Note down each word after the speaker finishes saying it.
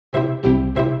Hello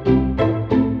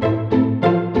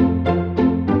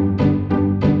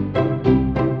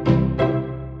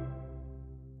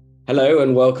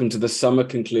and welcome to the summer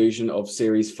conclusion of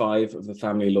Series 5 of the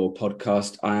Family Law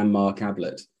Podcast. I am Mark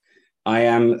Ablett. I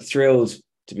am thrilled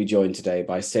to be joined today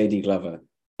by Sadie Glover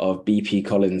of BP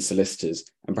Collins Solicitors,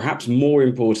 and perhaps more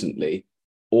importantly,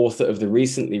 author of the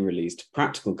recently released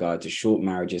Practical Guide to Short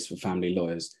Marriages for Family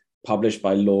Lawyers, published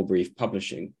by Law Brief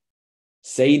Publishing.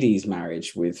 Sadie's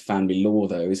marriage with family law,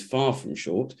 though, is far from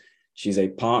short. She's a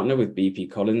partner with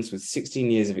BP Collins with 16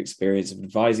 years of experience of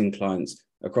advising clients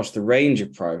across the range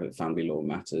of private family law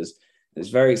matters. It's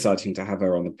very exciting to have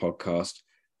her on the podcast.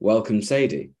 Welcome,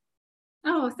 Sadie.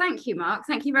 Oh, thank you, Mark.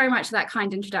 Thank you very much for that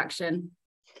kind introduction.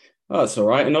 Oh, that's all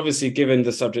right. And obviously, given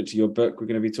the subject of your book, we're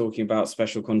going to be talking about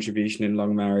special contribution in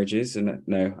long marriages. And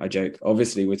no, I joke.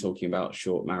 Obviously, we're talking about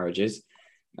short marriages.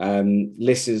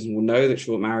 Listeners will know that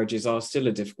short marriages are still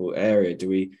a difficult area. Do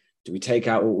we take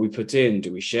out what we put in?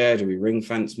 Do we share? Do we ring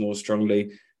fence more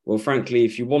strongly? Well, frankly,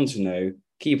 if you want to know,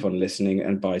 keep on listening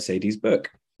and buy Sadie's book.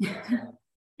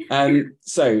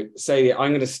 So, Sadie,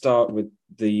 I'm going to start with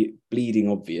the bleeding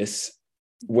obvious.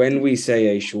 When we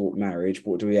say a short marriage,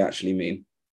 what do we actually mean?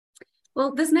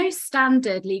 Well, there's no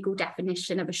standard legal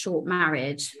definition of a short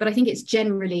marriage, but I think it's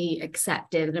generally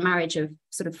accepted that a marriage of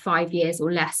sort of 5 years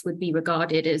or less would be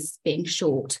regarded as being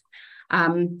short.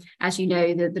 As you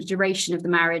know, the duration of the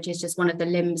marriage is just one of the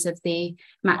limbs of the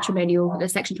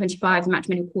Section 25, the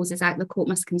Matrimonial Causes Act the court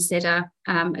must consider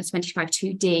as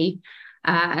 25(2)(d),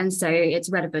 and so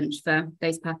it's relevant for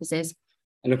those purposes.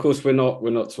 And of course, we're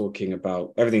not talking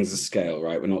about everything's a scale,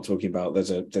 right? We're not talking about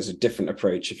there's a different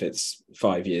approach if it's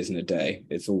 5 years and a day.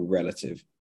 It's all relative.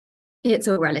 It's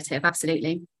all relative,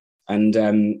 absolutely. And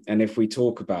if we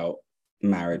talk about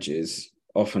marriages,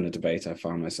 often a debate I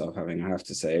find myself having, I have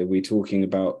to say, are we talking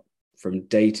about from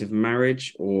date of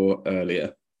marriage or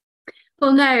earlier?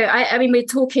 Well, no, I mean, we're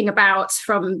talking about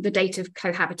from the date of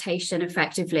cohabitation,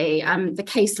 effectively. The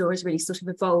case law has really sort of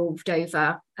evolved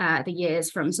over the years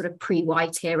from sort of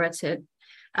pre-White era to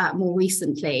more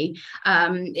recently.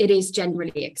 It is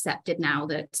generally accepted now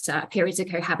that periods of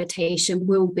cohabitation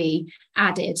will be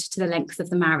added to the length of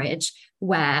the marriage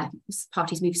where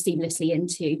parties move seamlessly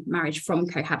into marriage from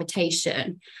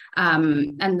cohabitation.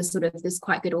 And there's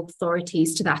quite good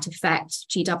authorities to that effect.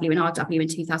 GW and RW in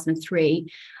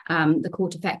 2003, the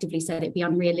court effectively said it'd be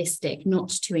unrealistic not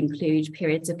to include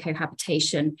periods of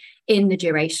cohabitation in the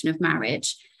duration of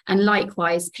marriage. And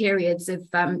likewise, periods of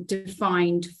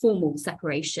defined formal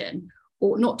separation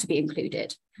ought not to be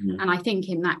included. And I think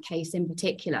in that case in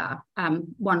particular,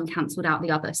 one cancelled out the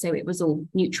other. So it was all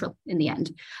neutral in the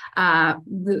end.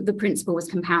 The principle was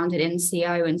compounded in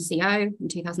CO and CO in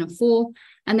 2004.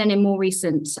 And then in more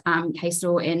recent case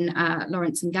law in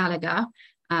Lawrence and Gallagher,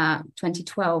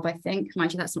 2012, I think.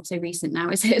 Mind you, that's not so recent now,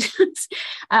 is it?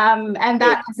 And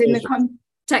that is in the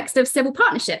context of civil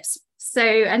partnerships. So,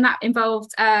 and that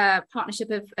involved a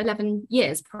partnership of 11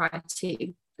 years prior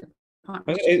to.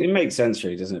 It makes sense,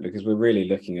 really, doesn't it? Because we're really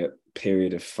looking at a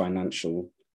period of financial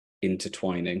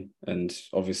intertwining. And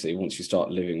obviously, once you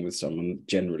start living with someone,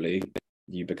 generally,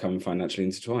 you become financially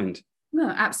intertwined.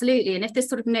 Well, absolutely. And if there's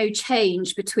sort of no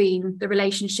change between the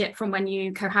relationship from when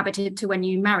you cohabited to when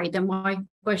you married, then why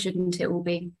shouldn't it all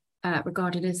be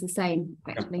regarded as the same,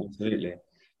 effectively? Absolutely.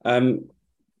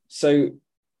 So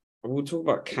we'll talk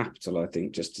about capital, I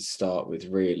think, just to start with,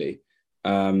 really.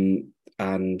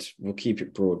 And we'll keep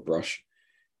it broad brush.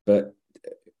 But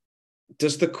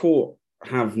does the court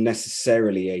have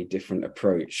necessarily a different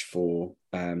approach for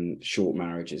short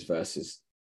marriages versus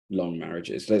long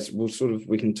marriages?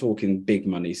 We can talk in big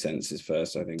money senses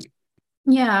first, I think.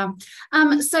 Yeah.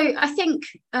 So I think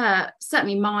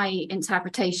certainly my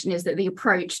interpretation is that the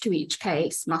approach to each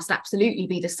case must absolutely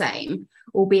be the same,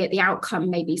 albeit the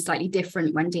outcome may be slightly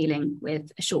different when dealing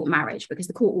with a short marriage, because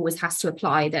the court always has to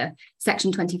apply the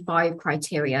Section 25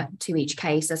 criteria to each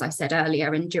case, as I said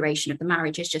earlier, and duration of the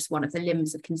marriage is just one of the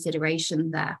limbs of consideration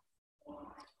there.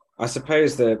 I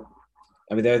suppose there's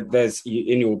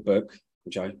in your book,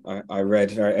 which I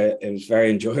read, it was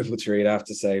very enjoyable to read, I have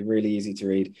to say, really easy to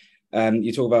read.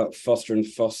 You talk about Foster and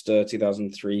Foster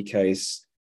 2003 case.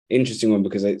 Interesting one,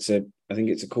 because I think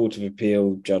it's a Court of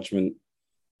Appeal judgment,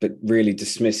 but really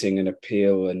dismissing an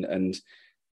appeal and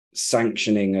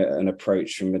sanctioning an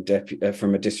approach from a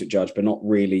district judge, but not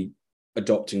really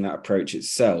adopting that approach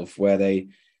itself, where they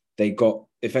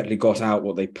effectively got out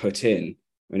what they put in.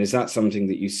 I mean, is that something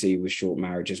that you see with short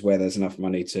marriages, where there's enough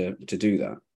money to do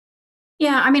that?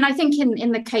 Yeah, I mean, I think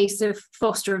in the case of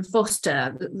Foster and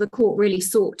Foster, the court really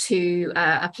sought to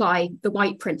apply the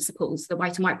white principles, the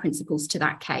white and white principles to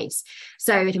that case.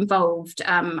 So it involved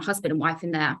husband and wife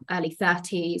in their early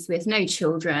 30s with no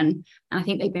children. And I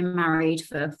think they've been married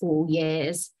for 4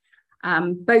 years.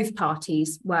 Both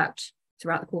parties worked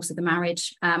throughout the course of the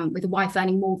marriage, with the wife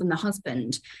earning more than the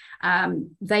husband.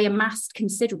 They amassed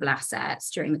considerable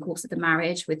assets during the course of the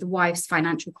marriage, with the wife's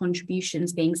financial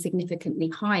contributions being significantly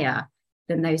higher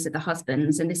than those of the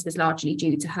husband's, and this was largely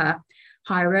due to her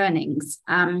higher earnings.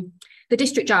 The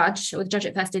district judge, or the judge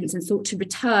at first instance, sought to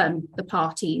return the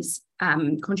parties'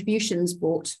 contributions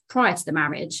brought prior to the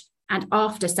marriage and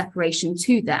after separation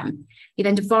to them. He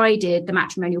then divided the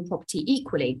matrimonial property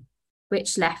equally,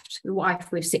 which left the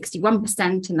wife with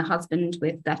 61% and the husband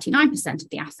with 39% of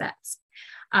the assets.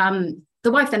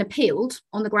 The wife then appealed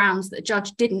on the grounds that the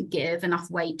judge didn't give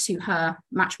enough weight to her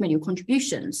matrimonial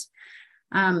contributions.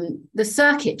 The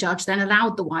circuit judge then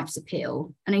allowed the wife's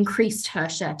appeal and increased her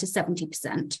share to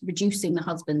 70%, reducing the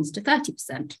husband's to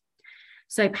 30%.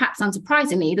 So perhaps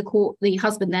unsurprisingly, the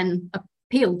husband then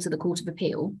appealed to the Court of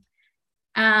Appeal.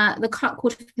 The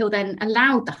Court of Appeal then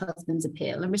allowed the husband's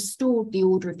appeal and restored the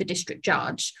order of the district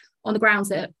judge on the grounds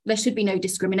that there should be no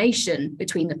discrimination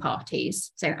between the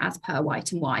parties, so as per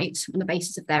white and white, on the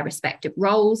basis of their respective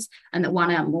roles, and that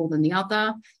one earned more than the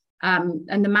other.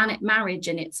 And the marriage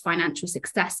and its financial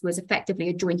success was effectively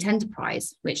a joint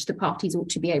enterprise, which the parties ought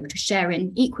to be able to share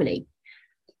in equally.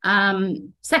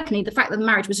 Secondly, the fact that the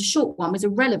marriage was a short one was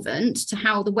irrelevant to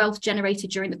how the wealth generated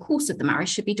during the course of the marriage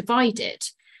should be divided,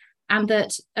 and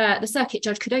that the circuit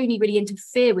judge could only really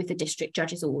interfere with the district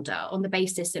judge's order on the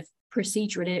basis of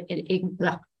procedural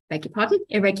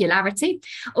irregularity,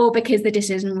 or because the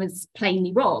decision was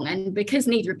plainly wrong. And because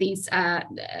neither of these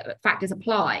factors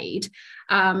applied,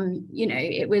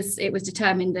 it was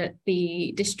determined that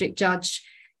the district judge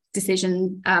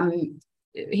decision,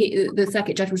 the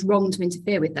circuit judge was wrong to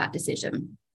interfere with that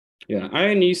decision. Yeah,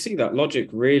 and you see that logic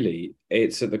really.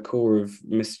 It's at the core of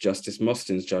Mr. Justice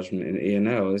Mostyn's judgment in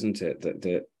E&L, isn't it?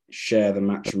 That share the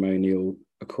matrimonial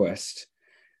bequest.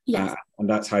 Yes. And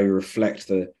that's how you reflect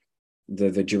the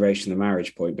duration of the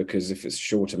marriage point, because if it's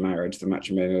shorter marriage, the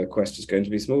matrimonial bequest is going to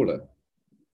be smaller.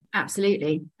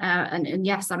 Absolutely. And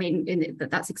yes, I mean,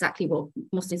 that's exactly what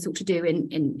Mostyn sought to do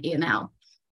in E&L.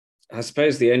 I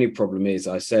suppose the only problem is,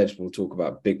 I said we'll talk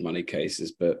about big money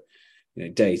cases, but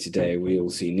day to day we all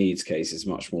see needs cases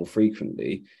much more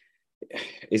frequently.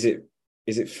 Is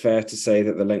it fair to say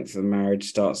that the length of the marriage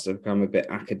starts to become a bit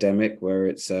academic, where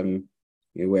it's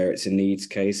a needs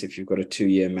case? If you've got a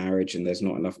 2-year marriage and there's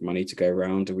not enough money to go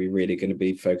around, are we really going to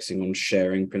be focusing on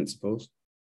sharing principles?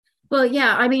 Well,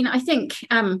 yeah, I mean, I think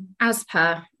as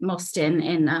per Mostyn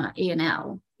in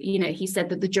E&L, he said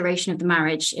that the duration of the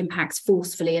marriage impacts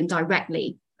forcefully and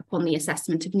directly upon the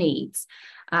assessment of needs.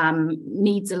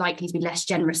 Needs are likely to be less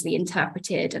generously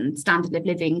interpreted, and standard of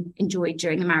living enjoyed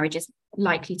during the marriage is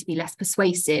likely to be less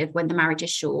persuasive when the marriage is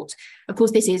short. Of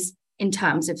course, this is in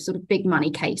terms of sort of big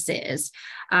money cases.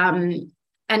 And,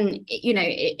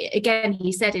 again,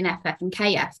 he said in FF and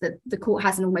KF that the court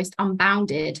has an almost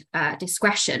unbounded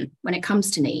discretion when it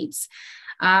comes to needs.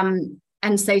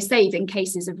 And so, save in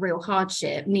cases of real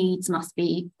hardship, needs must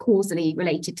be causally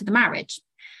related to the marriage.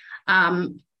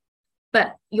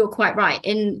 But you're quite right,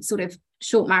 in sort of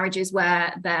short marriages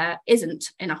where there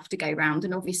isn't enough to go around,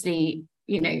 and obviously,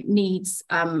 needs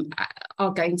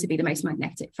are going to be the most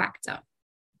magnetic factor.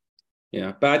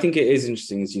 Yeah, but I think it is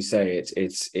interesting, as you say,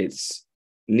 it's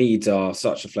needs are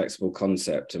such a flexible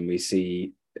concept, and we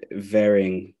see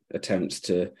varying attempts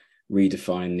to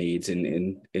redefine needs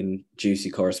in juicy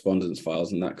correspondence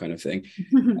files and that kind of thing.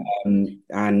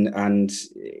 And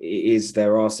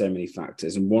there are so many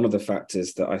factors, and one of the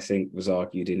factors that I think was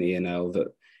argued in E&L that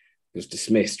was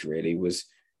dismissed really was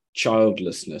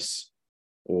childlessness,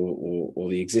 or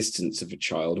the existence of a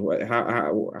child.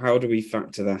 How do we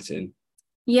factor that in?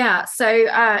 Yeah, so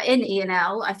in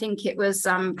E&L, I think it was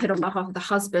put on behalf of the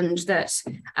husband that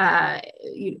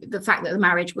the fact that the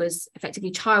marriage was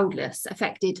effectively childless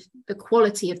affected the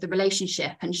quality of the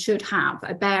relationship and should have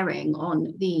a bearing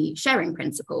on the sharing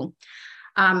principle.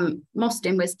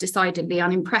 Mostyn was decidedly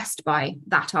unimpressed by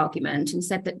that argument and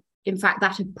said that, in fact,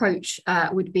 that approach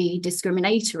would be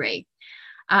discriminatory.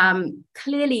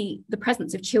 Clearly, the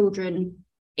presence of children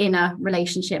in a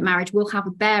relationship marriage will have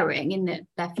a bearing in that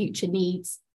their future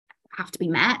needs have to be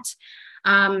met.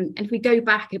 And if we go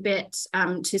back a bit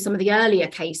to some of the earlier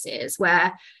cases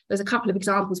where there's a couple of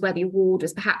examples where the award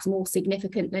was perhaps more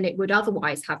significant than it would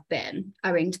otherwise have been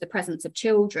owing to the presence of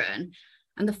children.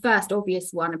 And the first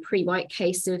obvious one, a pre-White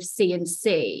case of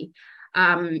C&C,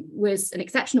 was an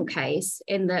exceptional case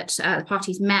in that the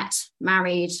parties met,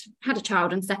 married, had a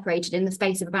child and separated in the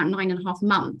space of about 9.5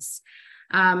 months.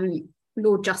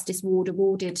 Lord Justice Ward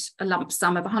awarded a lump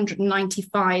sum of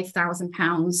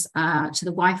 £195,000 to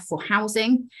the wife for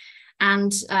housing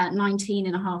and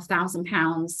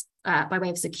 £19,500 by way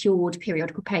of secured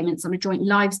periodical payments on a joint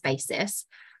lives basis,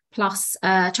 plus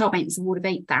a child maintenance award of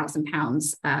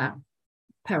 £8,000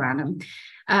 per annum.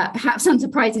 Perhaps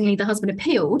unsurprisingly, the husband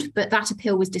appealed, but that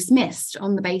appeal was dismissed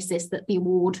on the basis that the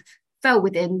award fell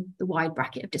within the wide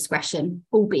bracket of discretion,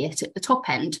 albeit at the top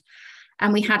end.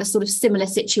 And we had a sort of similar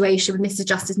situation with Mr.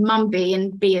 Justice Mumby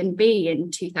in B&B in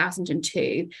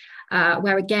 2002,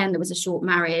 where again there was a short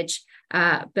marriage,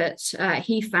 but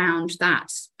he found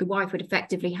that the wife would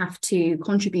effectively have to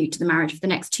contribute to the marriage for the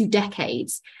next 2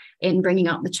 decades in bringing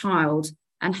up the child,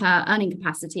 and her earning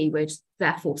capacity would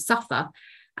therefore suffer.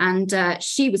 And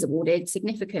she was awarded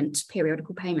significant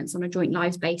periodical payments on a joint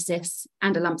lives basis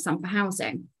and a lump sum for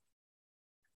housing.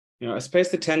 I suppose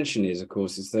the tension is, of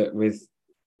course, is that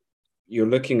you're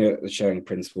looking at the sharing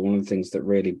principle. One of the things that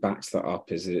really backs that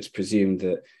up is that it's presumed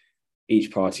that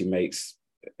each party makes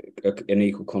an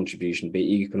equal contribution, be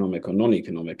it economic or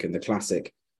non-economic. And the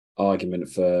classic argument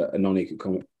for a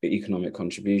non-economic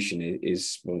contribution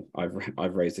is, well,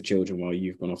 I've raised the children while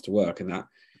you've gone off to work, and that,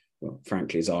 well,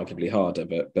 frankly, is arguably harder,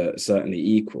 but certainly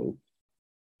equal.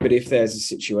 But if there's a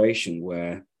situation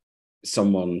where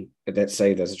someone, let's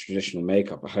say there's a traditional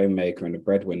makeup, a homemaker and a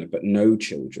breadwinner, but no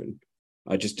children,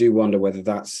 I just do wonder whether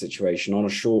that's a situation on a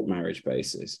short marriage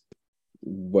basis,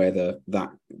 whether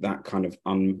that kind of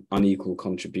unequal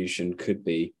contribution could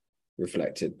be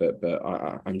reflected. But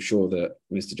I'm sure that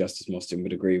Mr. Justice Mostyn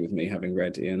would agree with me, having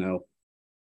read E&L.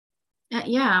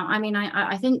 Yeah, I mean,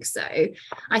 I think so.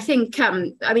 I think,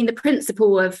 the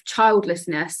principle of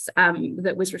childlessness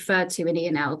that was referred to in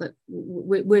E&L that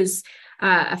was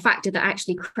a factor that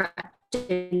actually crept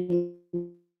into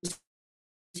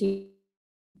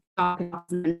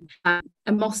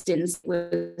and Mostyn's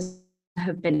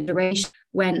have been duration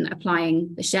when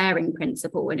applying the sharing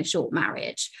principle in a short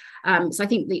marriage. So I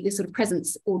think the sort of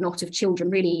presence or not of children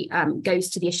really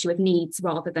goes to the issue of needs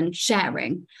rather than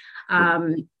sharing.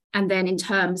 And then in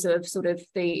terms of sort of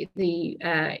the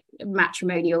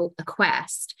matrimonial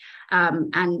bequest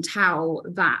and how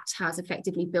that has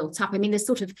effectively built up. I mean, there's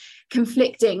sort of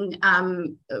conflicting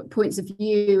points of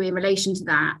view in relation to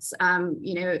that.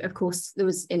 Of course, there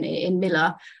was in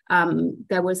Miller,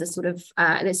 there was a sort of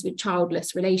this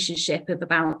childless relationship of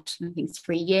about, I think,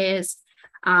 3 years.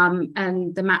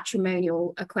 And the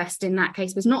matrimonial bequest in that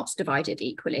case was not divided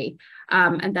equally.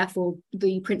 And therefore,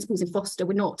 the principles in Foster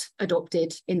were not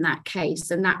adopted in that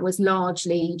case. And that was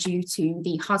largely due to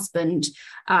the husband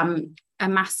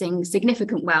amassing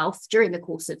significant wealth during the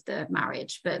course of the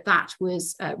marriage. But that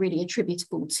was really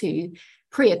attributable to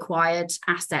pre-acquired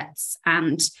assets.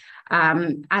 And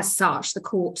as such, the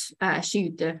court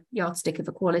eschewed the yardstick of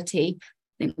equality.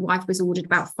 I think the wife was ordered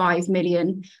about 5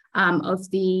 million of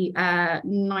the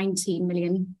 19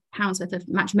 million pounds worth of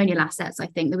matrimonial assets. I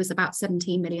think there was about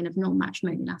 17 million of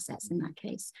non-matrimonial assets in that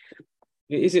case.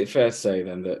 Is it fair to say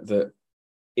then that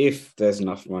if there's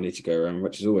enough money to go around,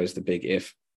 which is always the big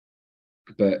if,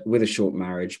 but with a short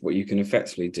marriage, what you can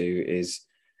effectively do is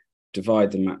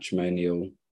divide the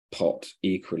matrimonial pot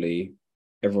equally,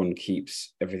 everyone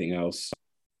keeps everything else,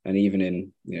 and even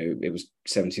in, it was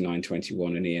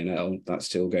 79-21 in E&L, that's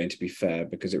still going to be fair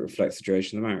because it reflects the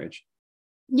duration of the marriage?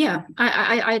 Yeah,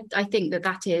 I think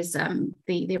that is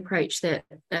the approach that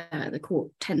the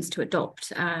court tends to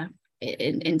adopt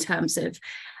in terms of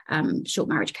short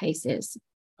marriage cases.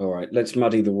 All right, let's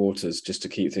muddy the waters just to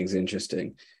keep things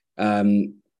interesting.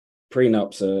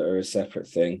 Prenups are a separate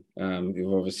thing.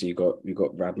 You've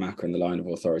got Brad Macker in the line of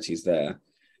authorities there.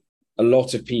 A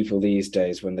lot of people these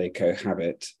days, when they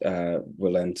cohabit,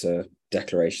 will enter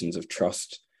declarations of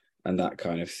trust and that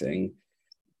kind of thing.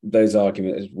 Those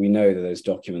arguments, we know that those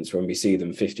documents, when we see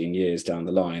them 15 years down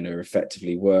the line, are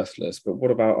effectively worthless. But what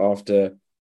about after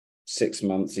 6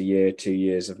 months, a year, 2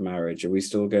 years of marriage? Are we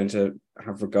still going to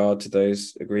have regard to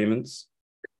those agreements?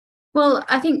 Well,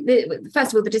 I think,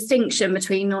 first of all, the distinction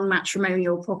between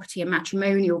non-matrimonial property and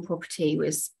matrimonial property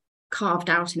was carved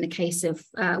out in the case of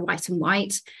White and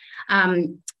White.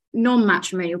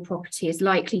 Non-matrimonial property is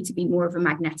likely to be more of a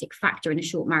magnetic factor in a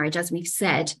short marriage, as we've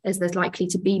said, as there's likely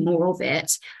to be more of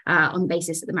it on the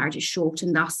basis that the marriage is short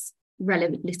and thus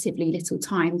relatively little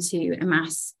time to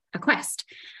amass a bequest.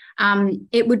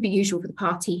 It would be usual for the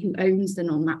party who owns the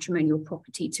non-matrimonial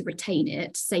property to retain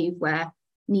it, save where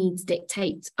needs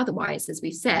dictate otherwise, as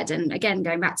we've said. And again,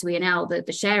 going back to E&L,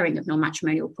 the sharing of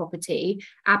non-matrimonial property,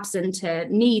 absent a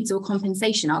needs or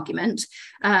compensation argument,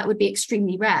 would be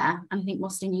extremely rare. And I think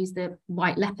Mostyn used the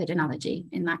white leopard analogy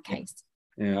in that case.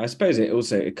 Yeah, I suppose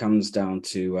it comes down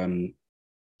to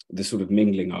the sort of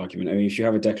mingling argument. I mean, if you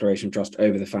have a declaration of trust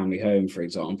over the family home, for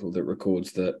example, that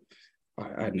records that,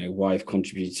 I don't know, wife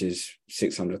contributed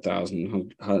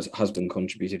 600,000, husband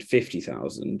contributed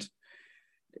 50,000,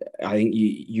 I think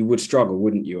you would struggle,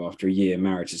 wouldn't you, after a year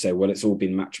marriage to say, well, it's all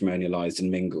been matrimonialized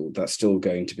and mingled. That's still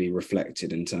going to be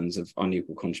reflected in terms of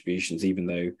unequal contributions, even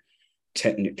though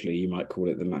technically you might call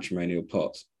it the matrimonial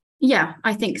pot. Yeah,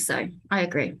 I think so. I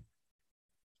agree.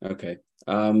 Okay.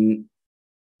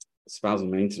 Spousal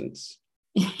maintenance.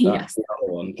 Yes. The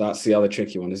other one. That's the other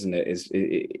tricky one, isn't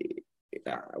it?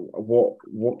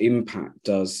 What impact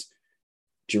does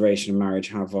duration of marriage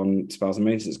have on spousal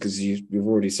maintenance? Because we've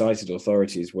already cited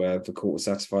authorities where the court was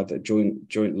satisfied that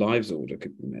joint lives order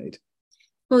could be made.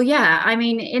 Well, yeah, I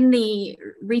mean, in the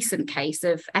recent case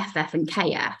of FF and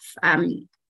KF,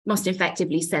 Mostyn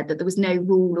effectively said that there was no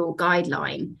rule or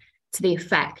guideline to the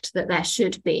effect that there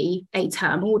should be a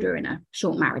term order in a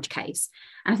short marriage case.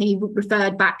 And I think he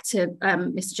referred back to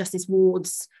Mr. Justice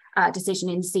Ward's decision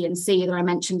in C&C that I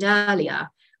mentioned earlier,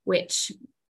 which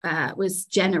was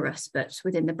generous, but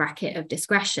within the bracket of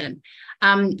discretion.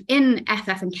 In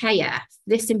FF and KF,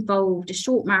 this involved a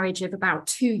short marriage of about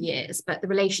 2 years, but the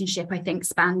relationship, I think,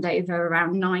 spanned over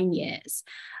around 9 years.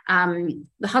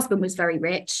 The husband was very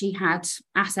rich. He had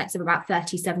assets of about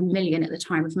 37 million at the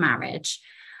time of marriage.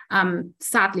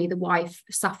 Sadly, the wife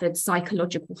suffered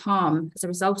psychological harm as a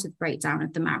result of the breakdown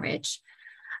of the marriage.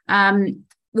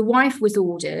 The wife was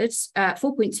ordered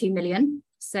 4.2 million.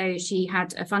 So she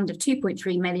had a fund of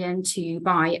 2.3 million to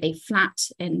buy a flat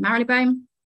in Marylebone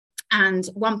and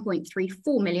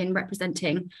 1.34 million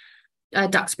representing a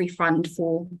Duxbury fund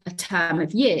for a term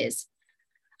of years.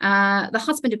 The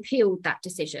husband appealed that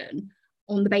decision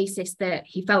on the basis that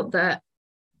he felt that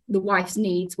the wife's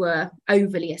needs were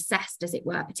overly assessed, as it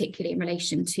were, particularly in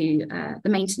relation to the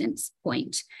maintenance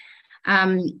point.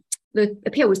 The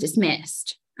appeal was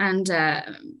dismissed. And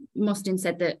Mostyn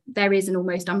said that there is an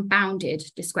almost unbounded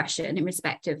discretion in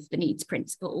respect of the needs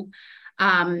principle.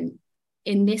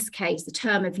 In this case, the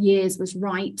term of years was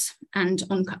right and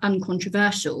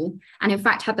uncontroversial. And in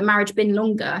fact, had the marriage been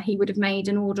longer, he would have made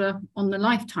an order on the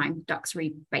lifetime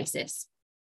Duxbury basis.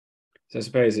 So I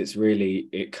suppose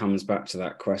it comes back to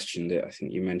that question that I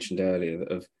think you mentioned earlier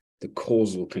of the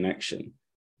causal connection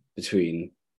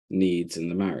between needs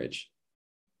and the marriage.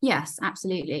 Yes,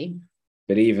 absolutely.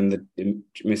 But even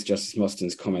Miss Justice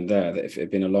Mostyn's comment there that if it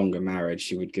had been a longer marriage,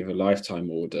 she would give a lifetime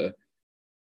order,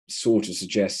 sort of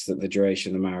suggests that the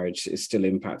duration of the marriage is still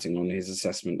impacting on his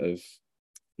assessment of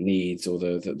needs or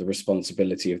the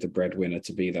responsibility of the breadwinner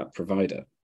to be that provider.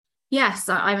 Yes,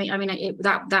 I mean,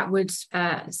 that would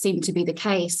seem to be the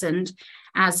case, and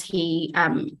as he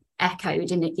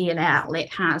echoed in the E&L,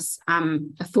 it has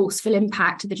a forceful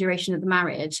impact to the duration of the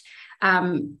marriage.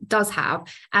 Does have,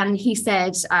 and he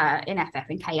said in FF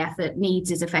and KF that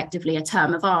needs is effectively a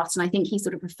term of art, and I think he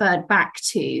sort of referred back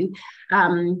to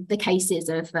the cases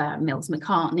of Mills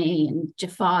McCartney and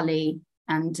Jafali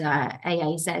and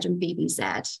AAZ and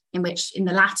BBZ, in which in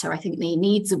the latter I think the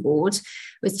needs award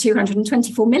was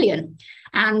 224 million,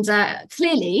 and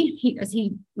clearly, as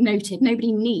he noted,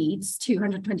 nobody needs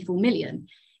 224 million.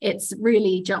 It's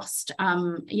really just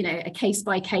a case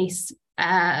by case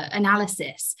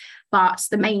analysis. But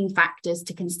the main factors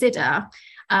to consider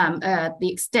are the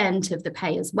extent of the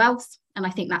payer's wealth, and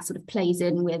I think that sort of plays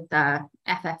in with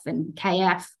FF and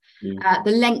KF,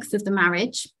 the length of the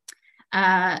marriage,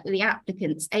 the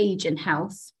applicant's age and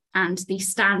health, and the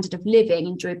standard of living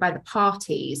enjoyed by the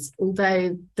parties,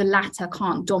 although the latter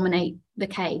can't dominate the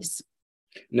case.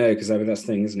 No, because that's the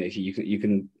thing, isn't it? You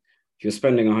can if you're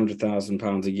spending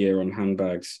 £100,000 a year on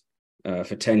handbags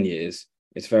for 10 years,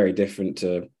 it's very different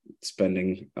to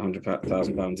spending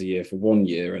 £100,000 a year for 1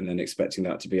 year and then expecting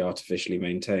that to be artificially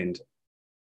maintained.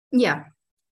 Yeah.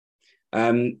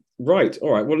 Right.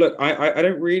 All right. Well, look, I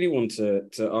don't really want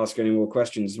to ask any more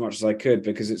questions as much as I could,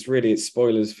 because it's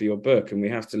spoilers for your book, and we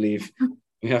have to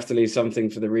leave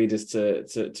something for the readers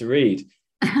to read.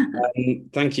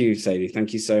 Thank you, Sadie.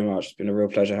 Thank you so much. It's been a real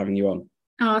pleasure having you on.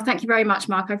 Oh, thank you very much,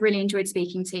 Mark. I've really enjoyed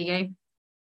speaking to you.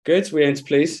 Good. We aim to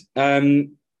please.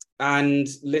 And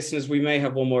listeners, we may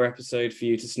have one more episode for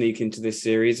you to sneak into this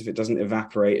series if it doesn't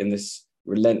evaporate in this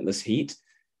relentless heat.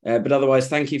 But otherwise,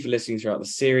 thank you for listening throughout the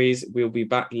series. We'll be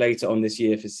back later on this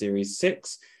year for Series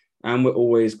 6. And we're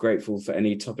always grateful for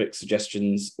any topic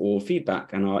suggestions or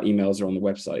feedback. And our emails are on the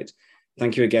website.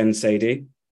 Thank you again, Sadie.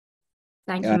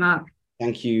 Thank you, Mark.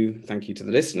 Thank you to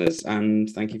the listeners, and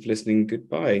thank you for listening.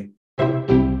 Goodbye.